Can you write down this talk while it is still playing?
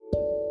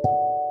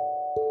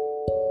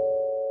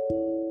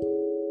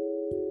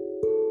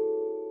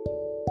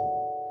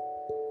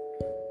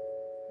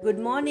Good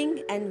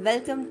morning and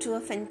welcome to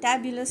a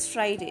fantabulous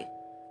Friday.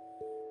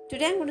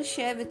 Today I'm going to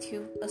share with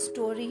you a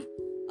story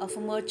of a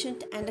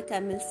merchant and a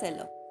camel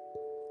seller.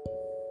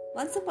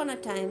 Once upon a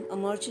time, a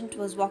merchant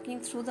was walking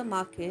through the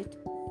market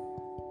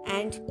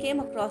and came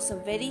across a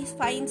very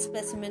fine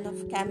specimen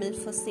of camel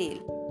for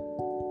sale.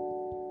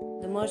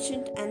 The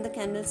merchant and the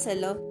camel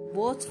seller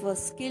both were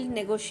skilled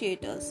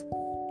negotiators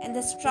and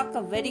they struck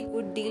a very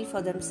good deal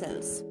for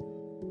themselves.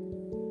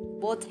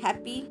 Both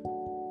happy,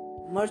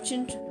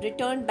 merchant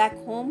returned back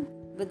home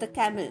with the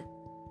camel.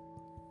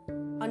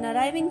 On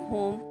arriving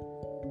home,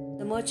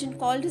 the merchant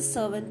called his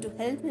servant to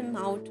help him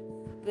out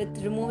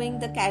with removing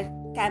the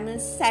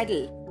camel's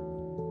saddle.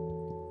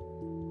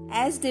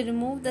 As they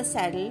removed the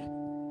saddle,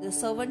 the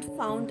servant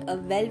found a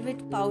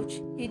velvet pouch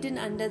hidden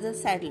under the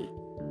saddle.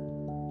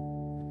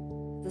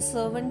 The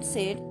servant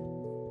said,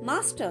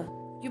 "Master,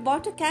 you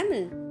bought a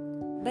camel,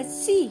 but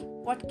see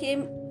what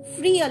came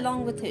free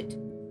along with it."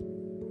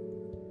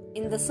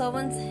 In the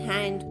servant's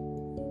hand,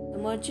 the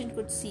merchant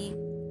could see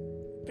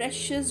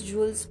precious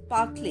jewels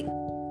sparkling.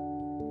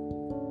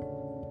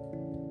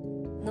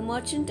 The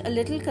merchant, a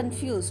little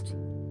confused,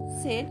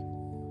 said,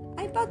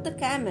 "I bought the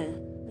camel,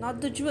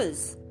 not the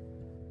jewels,"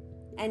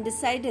 and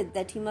decided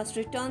that he must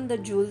return the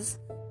jewels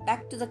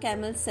back to the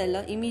camel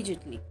seller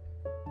immediately.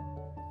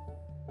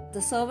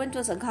 The servant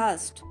was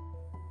aghast.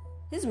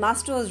 His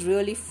master was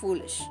really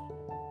foolish.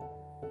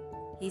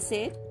 He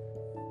said,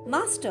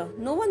 "Master,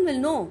 no one will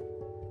know."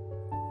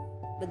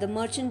 But the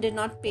merchant did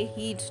not pay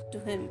heed to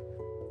him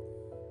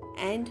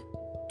and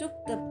took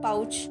the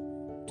pouch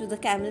to the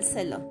camel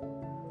seller.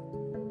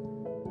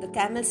 The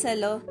camel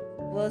seller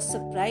was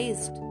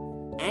surprised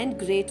and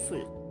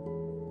grateful.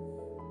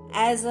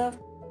 As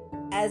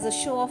a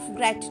show of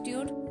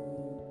gratitude,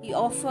 he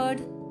offered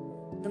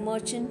the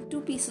merchant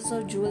 2 pieces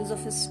of jewels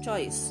of his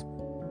choice.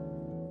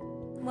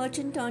 The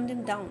merchant turned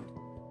him down.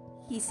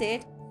 He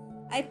said,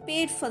 "I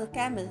paid for the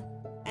camel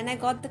and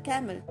I got the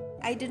camel.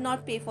 I did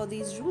not pay for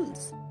these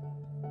jewels."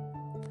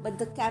 But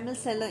the camel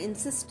seller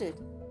insisted,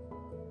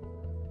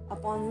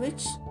 upon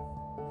which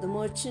the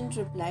merchant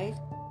replied,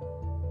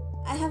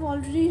 "I have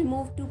already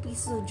removed 2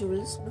 pieces of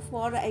jewels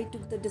before I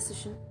took the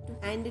decision to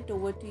hand it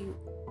over to you."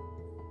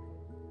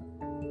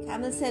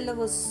 Camel seller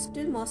was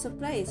still more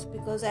surprised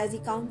because as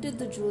he counted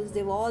the jewels,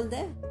 they were all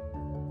there.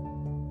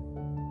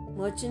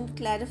 Merchant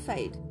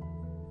clarified,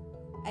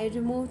 "I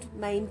removed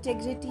my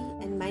integrity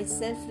and my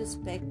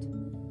self-respect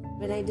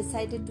when I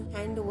decided to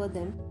hand over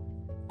them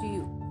to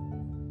you."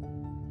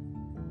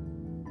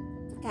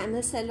 The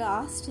camel seller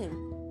asked him,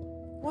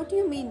 "What do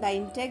you mean by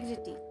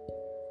integrity?"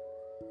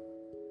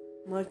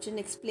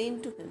 Merchant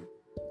explained to him,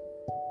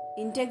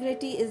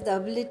 "Integrity is the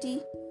ability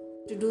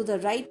to do the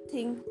right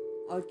thing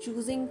or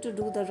choosing to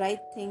do the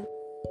right thing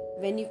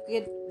when you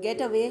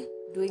get away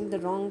doing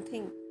the wrong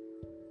thing."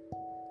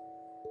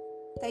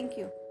 Thank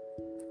you.